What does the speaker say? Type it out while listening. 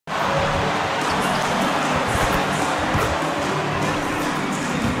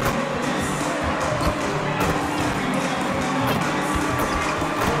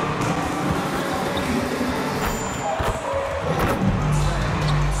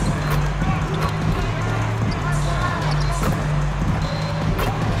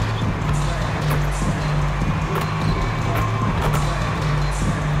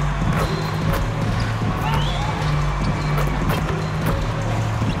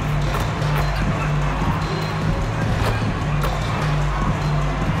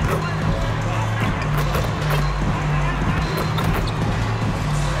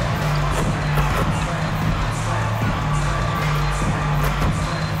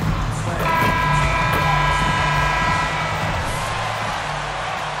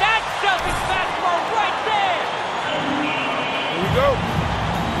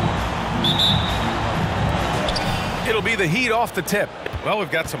the Heat off the tip. Well,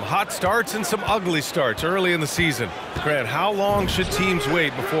 we've got some hot starts and some ugly starts early in the season. Grant, how long should teams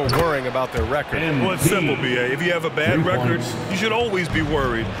wait before worrying about their record? Well, it's simple, B.A. If you have a bad record, you should always be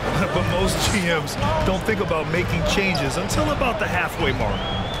worried. But most GMs don't think about making changes until about the halfway mark.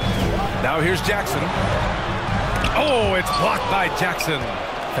 Now here's Jackson. Oh, it's blocked by Jackson.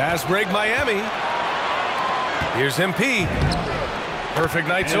 Fast break, Miami. Here's MP. Perfect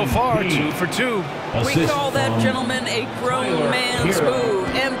night so far, 2 for 2. We call that, gentleman, a grown man's move.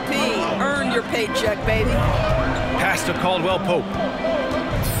 MP, earn your paycheck, baby. Pass to Caldwell Pope.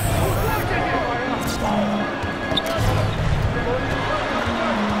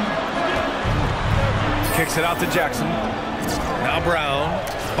 Kicks it out to Jackson. Now Brown.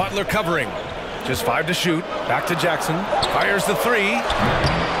 Butler covering. Just 5 to shoot. Back to Jackson. Fires the 3.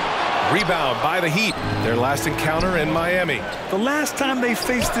 Rebound by the Heat. Their last encounter in Miami. The last time they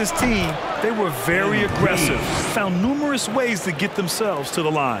faced this team, they were very aggressive. Found numerous ways to get themselves to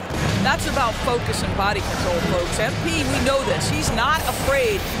the line. That's about focus and body control, folks. MP, we know this. He's not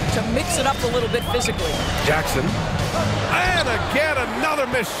afraid to mix it up a little bit physically. Jackson. And again, another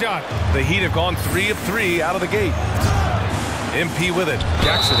missed shot. The Heat have gone 3 of 3 out of the gate. MP with it.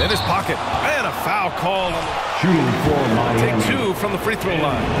 Jackson in his pocket. And a foul call. Shooting for Miami. Take 2 from the free throw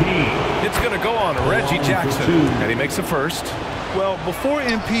line. It's going to go on Reggie Jackson. And he makes the first. Well, before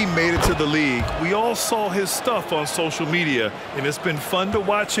MP made it to the league, we all saw his stuff on social media, and it's been fun to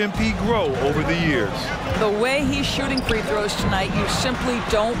watch MP grow over the years. The way he's shooting free throws tonight, you simply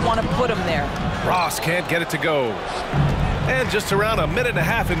don't want to put him there. Ross can't get it to go. And just around a minute and a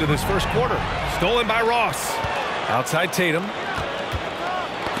half into this first quarter. Stolen by Ross. Outside Tatum.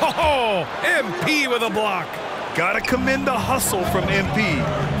 Oh, MP with a block. Gotta commend the hustle from MP.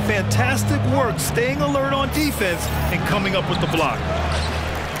 Fantastic work staying alert on defense and coming up with the block.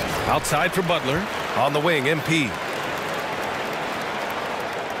 Outside for Butler. On the wing, MP.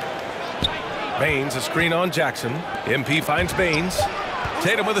 Baines, a screen on Jackson. MP finds Baines.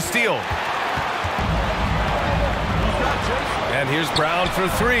 Tatum with a steal. And here's Brown for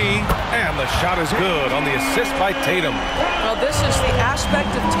 3. And the shot is good on the assist by Tatum. Well, this is the aspect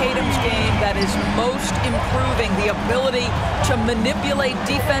of Tatum's game that is most improving, the ability to manipulate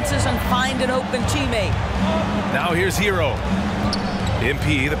defenses and find an open teammate. Now here's Hero.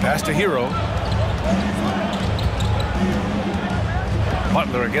 MP, the pass to Hero.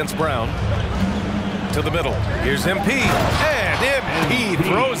 Butler against Brown. To the middle. Here's MP. And MP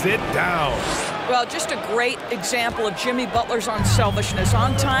throws it down. Well, just a great example of Jimmy Butler's unselfishness.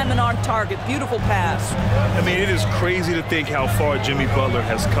 On time and on target. Beautiful pass. I mean, it is crazy to think how far Jimmy Butler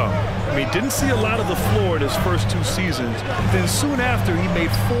has come. I mean, didn't see a lot of the floor in his first 2 seasons. Then soon after, he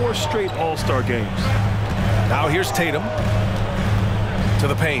made 4 straight All-Star games. Now here's Tatum. To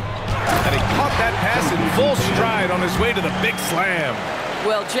the paint. And he caught that pass in full stride on his way to the big slam.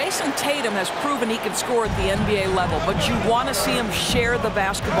 Well, Jason Tatum has proven he can score at the NBA level, but you want to see him share the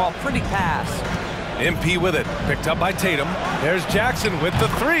basketball. Pretty pass. MP with it. Picked up by Tatum. There's Jackson with the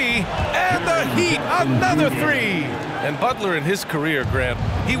 3. And the Heat, another 3. And Butler in his career, Grant,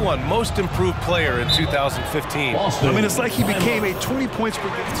 he won Most Improved Player in 2015. I mean, it's like he became a 20 points per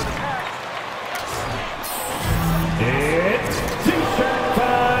game. It's T-shirt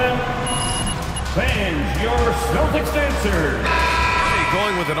time. Fans, your Celtics dancers.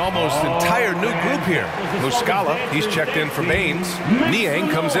 Going with an almost entire new group here. Muscala, he's checked in for Baines. Niang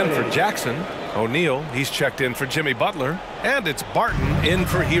comes in for Jackson. O'Neal, he's checked in for Jimmy Butler. And it's Barton in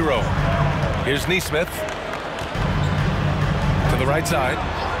for Hero. Here's Nesmith. To the right side.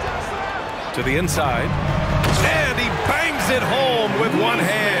 To the inside. And he bangs it home with one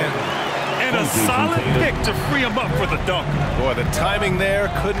hand. And a solid pick to free him up for the dunk. Boy, the timing there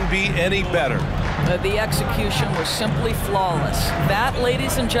couldn't be any better. The execution was simply flawless. That,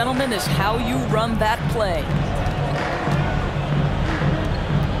 ladies and gentlemen, is how you run that play.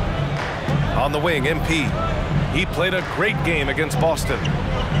 On the wing, MP. He played a great game against Boston.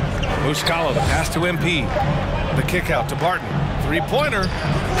 Muscala, the pass to MP. The kick out to Barton. 3-pointer.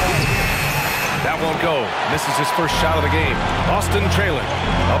 That won't go. Misses his first shot of the game. Boston trailing.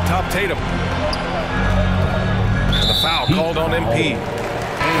 Up top, Tatum. And the foul called on MP.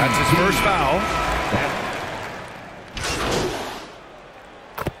 That's his first foul.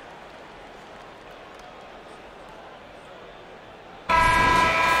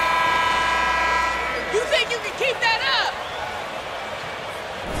 You think you can keep that up?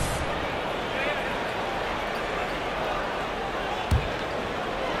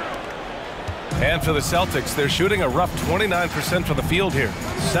 And for the Celtics, they're shooting a rough 29% from the field here,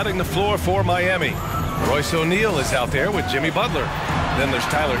 setting the floor for Miami. Royce O'Neal is out there with Jimmy Butler. Then there's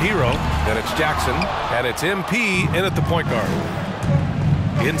Tyler Hero. Then it's Jackson. And it's MP in at the point guard.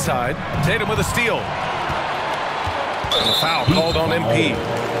 Inside. Tatum with a steal. And a foul called on MP.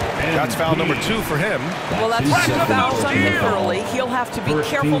 That's foul number 2 for him. Well, that's 2 fouls on him early. He'll have to be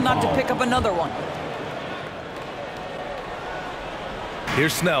careful not to pick up another one.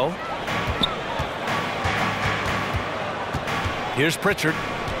 Here's Snell. Here's Pritchard.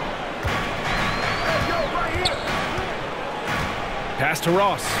 Pass to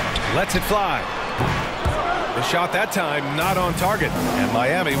Ross. Lets it fly. The shot that time not on target. And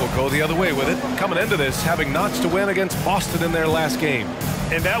Miami will go the other way with it. Coming into this, having notched a win against Boston in their last game.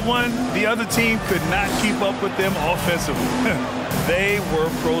 And that one, the other team could not keep up with them offensively. They were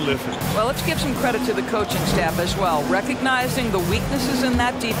prolific. Well, let's give some credit to the coaching staff as well, recognizing the weaknesses in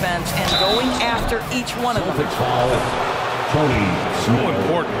that defense and going after each one of them. So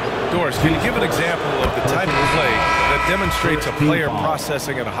important. Doris, can you give an example of the type of play that demonstrates a player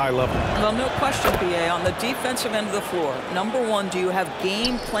processing at a high level? Well, no question, BA. On the defensive end of the floor, number 1, do you have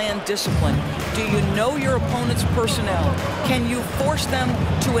game plan discipline? Do you know your opponent's personnel? Can you force them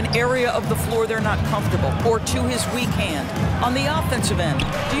to an area of the floor they're not comfortable or to his weak hand? On the offensive end,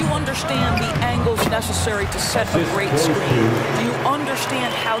 do you understand the angles necessary to set a great screen? Do you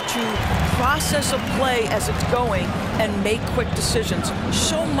understand how to process a play as it's going and make quick decisions?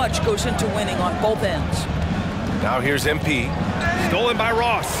 So much goes into winning on both ends. Now here's MP. Stolen by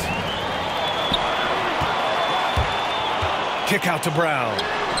Ross. Kick out to Brown.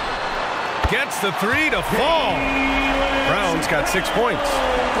 Gets the 3 to fall. Brown's got 6 points.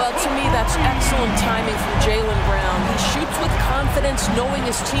 Well, to me, that's excellent timing from Jaylen Brown. He shoots with confidence, knowing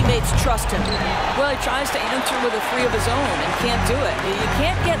his teammates trust him. Well, he tries to answer with a 3 of his own and can't do it. You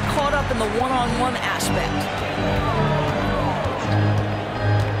can't get caught up in the one-on-one aspect.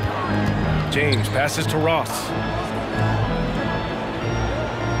 James passes to Ross.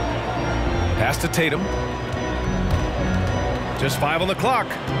 Pass to Tatum. Just 5 on the clock.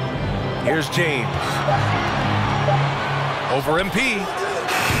 Here's James. Over MP.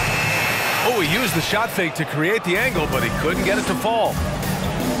 Oh, he used the shot fake to create the angle, but he couldn't get it to fall.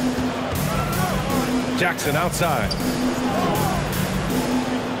 Jackson outside.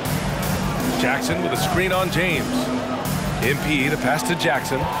 Jackson with a screen on James. MP the pass to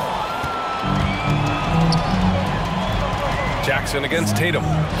Jackson. Jackson against Tatum.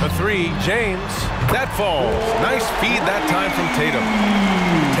 A 3, James. That falls. Nice feed that time from Tatum.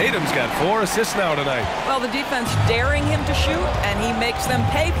 Tatum's got 4 assists now tonight. Well, the defense daring him to shoot, and he makes them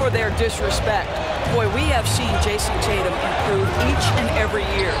pay for their disrespect. Boy, we have seen Jason Tatum improve each and every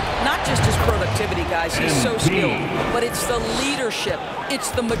year. Not just his productivity, guys. He's so skilled. But it's the leadership.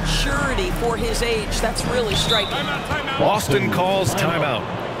 It's the maturity for his age. That's really striking. Boston calls timeout.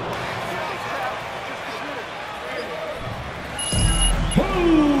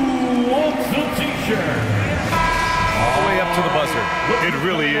 Who wants the t-shirt? All the way up to the buzzer. It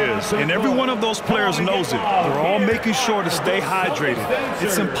really is. And every one of those players knows it. They're all making sure to stay hydrated.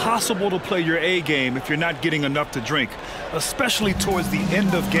 It's impossible to play your A game if you're not getting enough to drink, especially towards the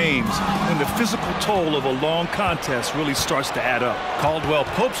end of games when the physical toll of a long contest really starts to add up. Caldwell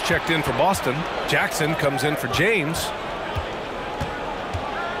Pope's checked in for Boston. Jackson comes in for James.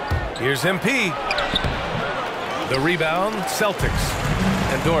 Here's MP. The rebound, Celtics.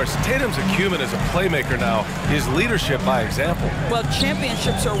 And Doris, Tatum's acumen as a playmaker now. His leadership by example. Well,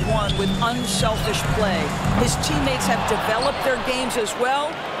 championships are won with unselfish play. His teammates have developed their games as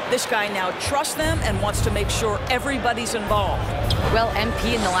well. This guy now trusts them and wants to make sure everybody's involved. Well,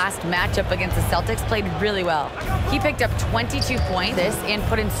 MP in the last matchup against the Celtics played really well. He picked up 22 points and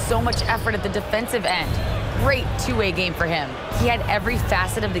put in so much effort at the defensive end. Great two-way game for him. He had every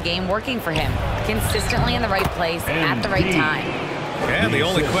facet of the game working for him, consistently in the right place at the right time. And the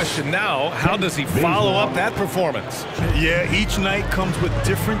only question now, how does he follow up that performance? Yeah, each night comes with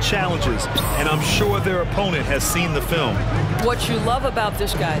different challenges, and I'm sure their opponent has seen the film. What you love about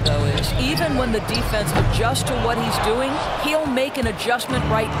this guy, though, is even when the defense adjusts to what he's doing, he'll make an adjustment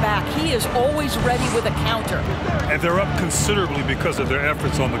right back. He is always ready with a counter. And they're up considerably because of their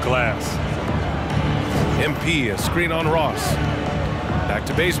efforts on the glass. MP, a screen on Ross. Back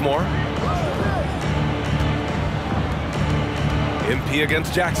to Bazemore. MP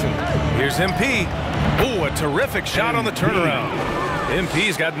against Jackson. Here's MP. Ooh, a terrific shot on the turnaround.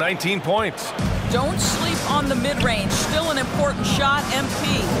 MP's got 19 points. Don't sleep on the mid-range. Still an important shot.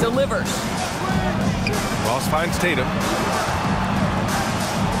 MP delivers. Ross finds Tatum.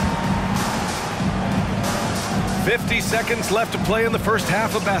 50 seconds left to play in the first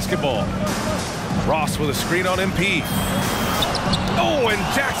half of basketball. Ross with a screen on MP. Oh,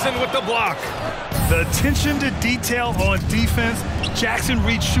 and Jackson with the block. The attention to detail on defense. Jackson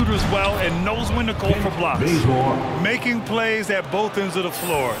reads shooters well and knows when to go for blocks. Making plays at both ends of the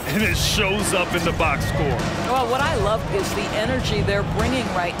floor, and it shows up in the box score. Well, what I love is the energy they're bringing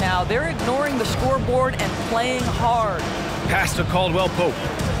right now. They're ignoring the scoreboard and playing hard. Pass to Caldwell Pope.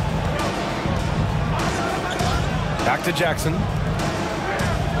 Back to Jackson.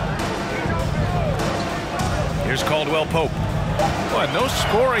 Here's Caldwell Pope. Well, no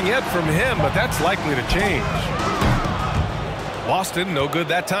scoring yet from him, but that's likely to change. Boston, no good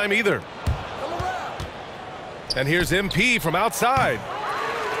that time either. And here's MP from outside.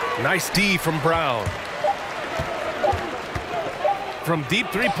 Nice D from Brown. From deep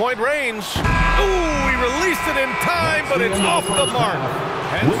three-point range. Ooh, he released it in time, but it's off the mark.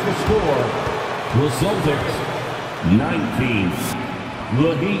 And with the score, the Celtics 19,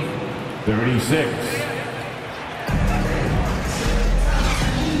 the Heat 36.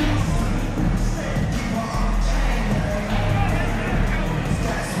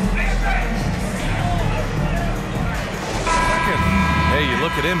 Hey, you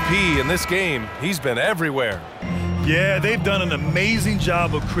look at MP in this game, he's been everywhere. Yeah, they've done an amazing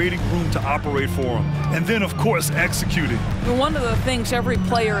job of creating room to operate for him. And then, of course, executing. One of the things every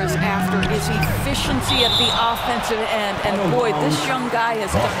player is after is efficiency at the offensive end. And boy, this young guy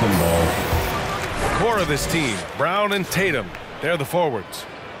has done it. Core of this team, Brown and Tatum. They're the forwards.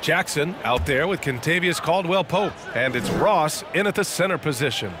 Jackson out there with Kentavious Caldwell Pope. And it's Ross in at the center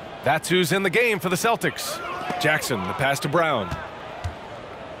position. That's who's in the game for the Celtics. Jackson, the pass to Brown.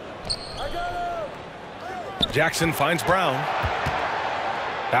 Jackson finds Brown.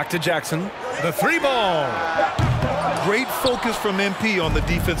 Back to Jackson. The three ball. Great focus from MP on the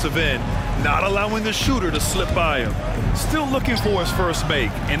defensive end, not allowing the shooter to slip by him. Still looking for his first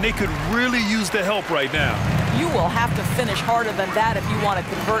make, and they could really use the help right now. You will have to finish harder than that if you want to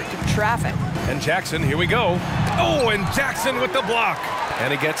convert to traffic. And Jackson, here we go. Oh, and Jackson with the block.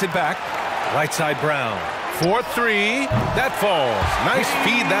 And he gets it back. Right side Brown. 4-3. That falls. Nice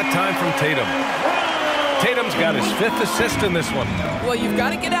feed that time from Tatum. Tatum's got his 5th assist in this one. Well, you've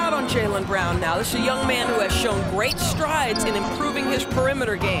got to get out on Jaylen Brown now. This is a young man who has shown great strides in improving his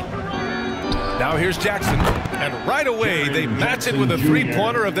perimeter game. Now here's Jackson. And right away, they match it with a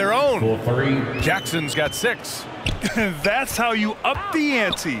three-pointer of their own. Jackson's got 6. That's how you up the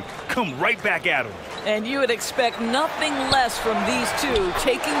ante. Come right back at him. And you would expect nothing less from these two,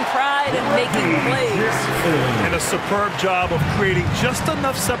 taking pride and making plays. And a superb job of creating just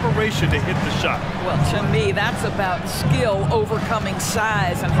enough separation to hit the shot. Well, to me, that's about skill overcoming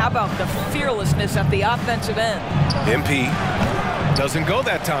size. And how about the fearlessness at the offensive end? MP doesn't go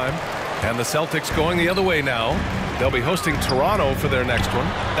that time. And the Celtics going the other way now. They'll be hosting Toronto for their next one.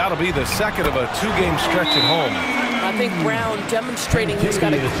 That'll be the second of a 2-game stretch at home. I think Brown demonstrating he's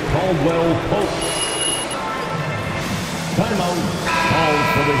got a... Caldwell Pope. Timeout called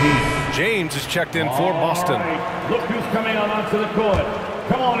for the Heat. James is checked in for Boston. Right. Look who's coming out onto the court.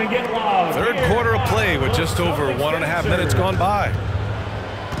 Come on and get loud. Third quarter of play with just over 1.5 minutes gone by.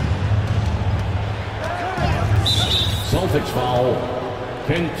 Celtics foul.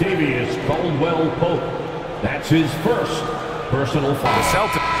 Kentavious Caldwell Pope. That's his first personal foul. The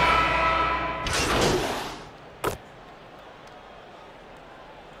Celtics.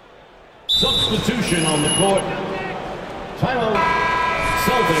 Substitution on the court. Timeout,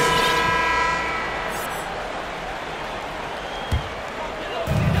 Celtics.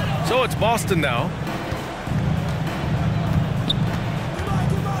 So it's Boston now.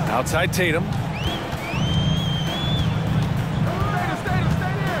 Outside Tatum.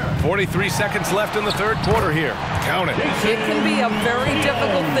 43 seconds left in the third quarter here. Count it. It can be a very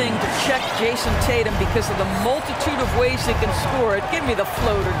difficult thing to check Jason Tatum because of the multitude of ways he can score it. Give me the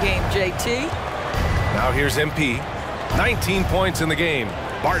floater game, JT. Now here's MP. 19 points in the game.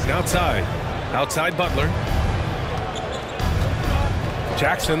 Barton outside. Outside Butler.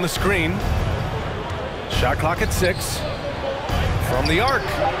 Jackson the screen. Shot clock at 6. From the arc.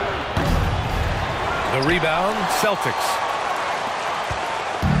 The rebound, Celtics.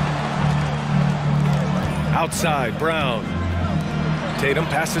 Outside, Brown. Tatum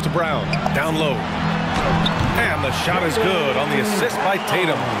passes to Brown. Down low. And the shot is good on the assist by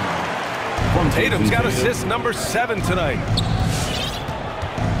Tatum. Tatum's got assist number 7 tonight.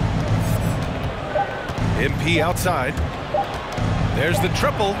 MP outside. There's the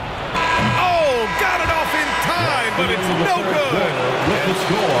triple. Oh, got it off in time, but it's no good. With the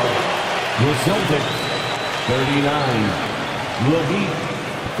score, the Celtics 39, the Heat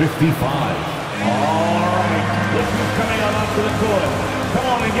 55. All right, this is coming on up to the court. Come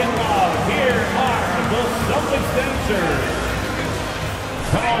on and get loud. Here are the Celtics dancers.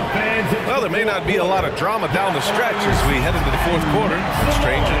 Come on, fans. Well, there may not be a lot of drama down the stretch as we head into the fourth quarter, but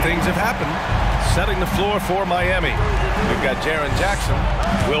stranger things have happened. Setting the floor for Miami. We've got Jaren Jackson.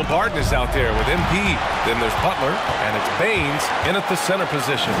 Will Barton is out there with MP. Then there's Butler, and it's Baynes in at the center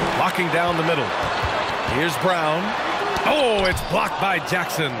position, locking down the middle. Here's Brown. Oh, it's blocked by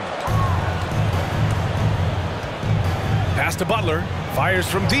Jackson. Pass to Butler. Fires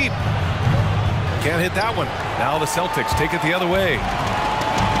from deep. Can't hit that one. Now the Celtics take it the other way.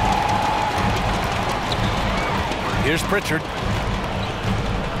 Here's Pritchard.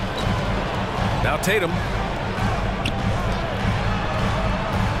 Now Tatum.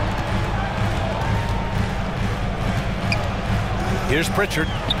 Here's Pritchard.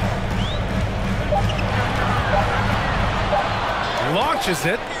 Launches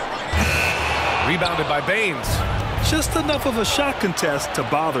it. Rebounded by Baynes. Just enough of a shot contest to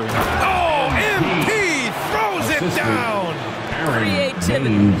bother him. Oh, MP throws it down.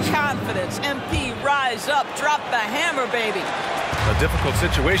 Creativity, confidence. MP rise up, drop the hammer, baby. A difficult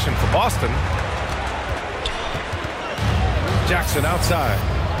situation for Boston. Jackson outside.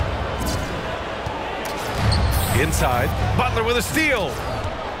 Inside. Butler with a steal.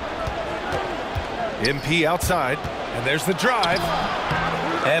 MP outside. And there's the drive.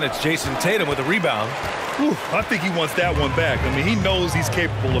 And it's Jason Tatum with a rebound. Whew, I think he wants that one back. I mean, he knows he's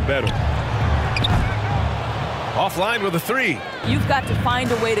capable of better. Offline with a three. You've got to find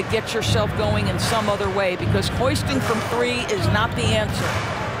a way to get yourself going in some other way because hoisting from three is not the answer.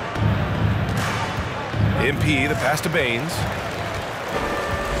 MP, the pass to Baynes.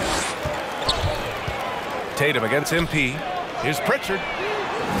 Tatum against MP. Here's Pritchard.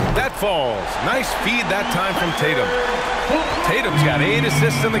 That falls. Nice feed that time from Tatum. Tatum's got 8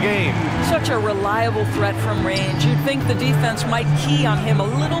 assists in the game. Such a reliable threat from range. You'd think the defense might key on him a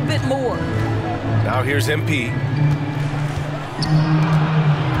little bit more. Now here's MP.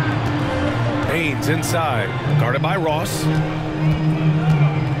 Baynes inside. Guarded by Ross.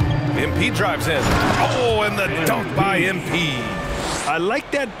 MP drives in. Oh, and the dunk by MP. I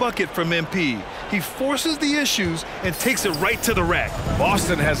like that bucket from MP. He forces the issues and takes it right to the rack.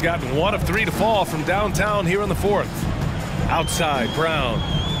 Boston has gotten 1 of 3 to fall from downtown here in the fourth. Outside, Brown.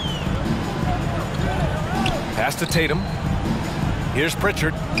 Pass to Tatum. Here's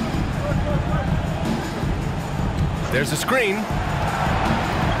Pritchard. There's a screen.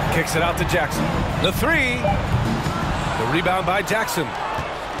 Kicks it out to Jackson. The three. The rebound by Jackson.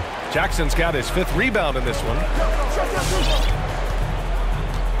 Jackson's got his 5th rebound in this one.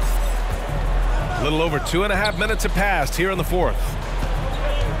 A little over 2.5 minutes have passed here in the fourth.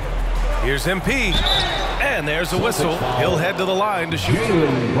 Here's MP. And there's a whistle. He'll head to the line to shoot.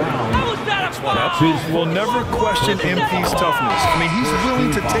 That's one up. We'll never question MP's toughness. I mean, he's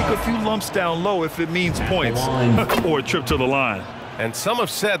willing to take a few lumps down low if it means points or a trip to the line. And some have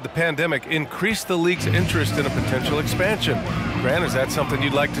said the pandemic increased the league's interest in a potential expansion. Grant, is that something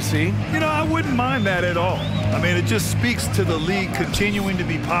you'd like to see? You know, I wouldn't mind that at all. I mean, it just speaks to the league continuing to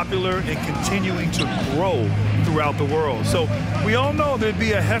be popular and continuing to grow throughout the world. So we all know there'd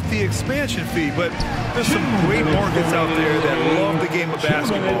be a hefty expansion fee, but there's some great markets out there that love the game of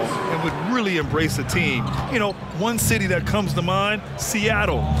basketball and would really embrace a team. You know, one city that comes to mind,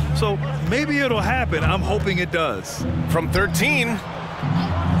 Seattle. So maybe it'll happen. I'm hoping it does. From 13,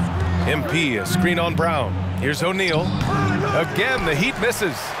 MP, a screen on Brown. Here's O'Neal. Again, the Heat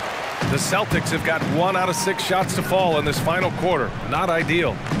misses. The Celtics have got 1 out of 6 shots to fall in this final quarter. Not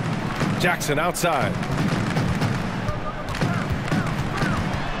ideal. Jackson outside.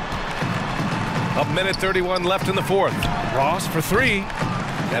 A minute 31 left in the fourth. Ross for 3.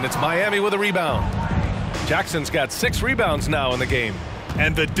 And it's Miami with a rebound. Jackson's got 6 rebounds now in the game.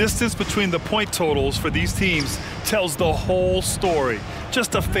 And the distance between the point totals for these teams tells the whole story.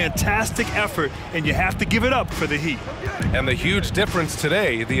 Just a fantastic effort, and you have to give it up for the Heat. And the huge difference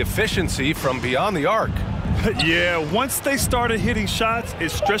today, the efficiency from beyond the arc. Yeah, once they started hitting shots,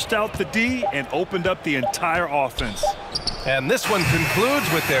 it stretched out the D and opened up the entire offense. And this one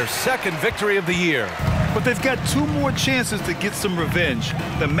concludes with their 2nd victory of the year. But they've got 2 more chances to get some revenge.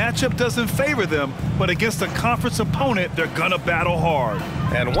 The matchup doesn't favor them, but against a conference opponent, they're gonna battle hard.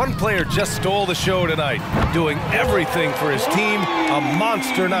 And one player just stole the show tonight, doing everything for his team. A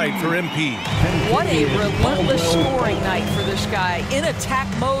monster night for MP. What a relentless scoring night for this guy. In attack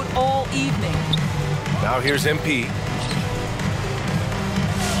mode all evening. Now here's MP.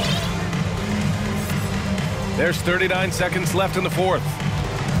 There's 39 seconds left in the fourth.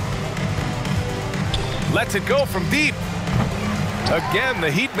 Lets it go from deep. Again,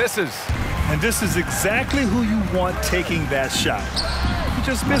 the Heat misses. And this is exactly who you want taking that shot. He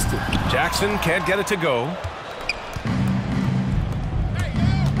just missed it. Jackson can't get it to go.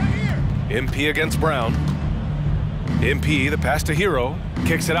 MP against Brown. MP, the pass to Hero.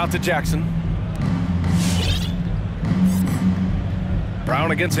 Kicks it out to Jackson.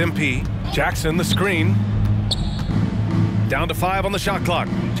 Brown against MP. Jackson, the screen. Down to 5 on the shot clock.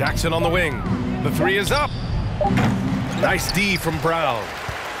 Jackson on the wing. The 3 is up. Nice D from Brown.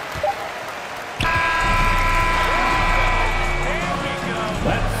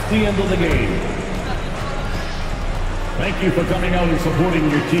 That's the end of the game. Thank you for coming out and supporting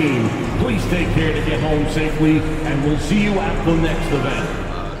your team. Please take care to get home safely, and we'll see you at the next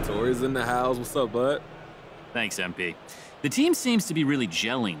event. Tori's in the house. What's up, bud? Thanks, MP. The team seems to be really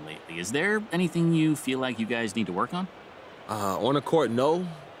gelling lately. Is there anything you feel like you guys need to work on? On the court, no.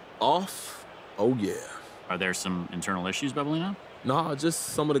 Off, oh yeah. Are there some internal issues bubbling up? Nah, just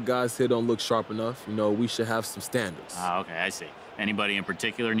some of the guys here don't look sharp enough. You know, we should have some standards. Okay, I see. Anybody in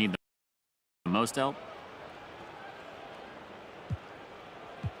particular need the most help?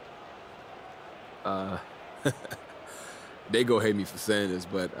 They go hate me for saying this,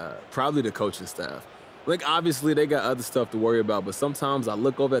 but probably the coaching staff. Like, obviously, they got other stuff to worry about, but sometimes I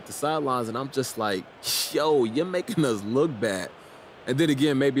look over at the sidelines and I'm just like, yo, you're making us look bad. And then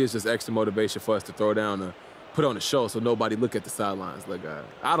again, maybe it's just extra motivation for us to throw down or put on a show so nobody look at the sidelines. Like,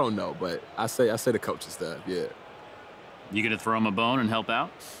 I don't know, but I say the coaching staff, yeah. You gonna throw them a bone and help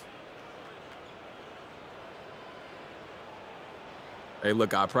out? Hey,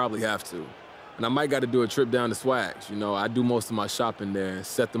 look, I probably have to. And I might got to do a trip down to Swags. You know, I do most of my shopping there and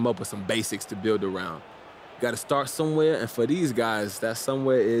set them up with some basics to build around. Got to start somewhere, and for these guys, that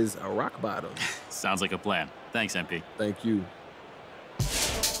somewhere is a rock bottom. Sounds like a plan. Thanks, MP. Thank you.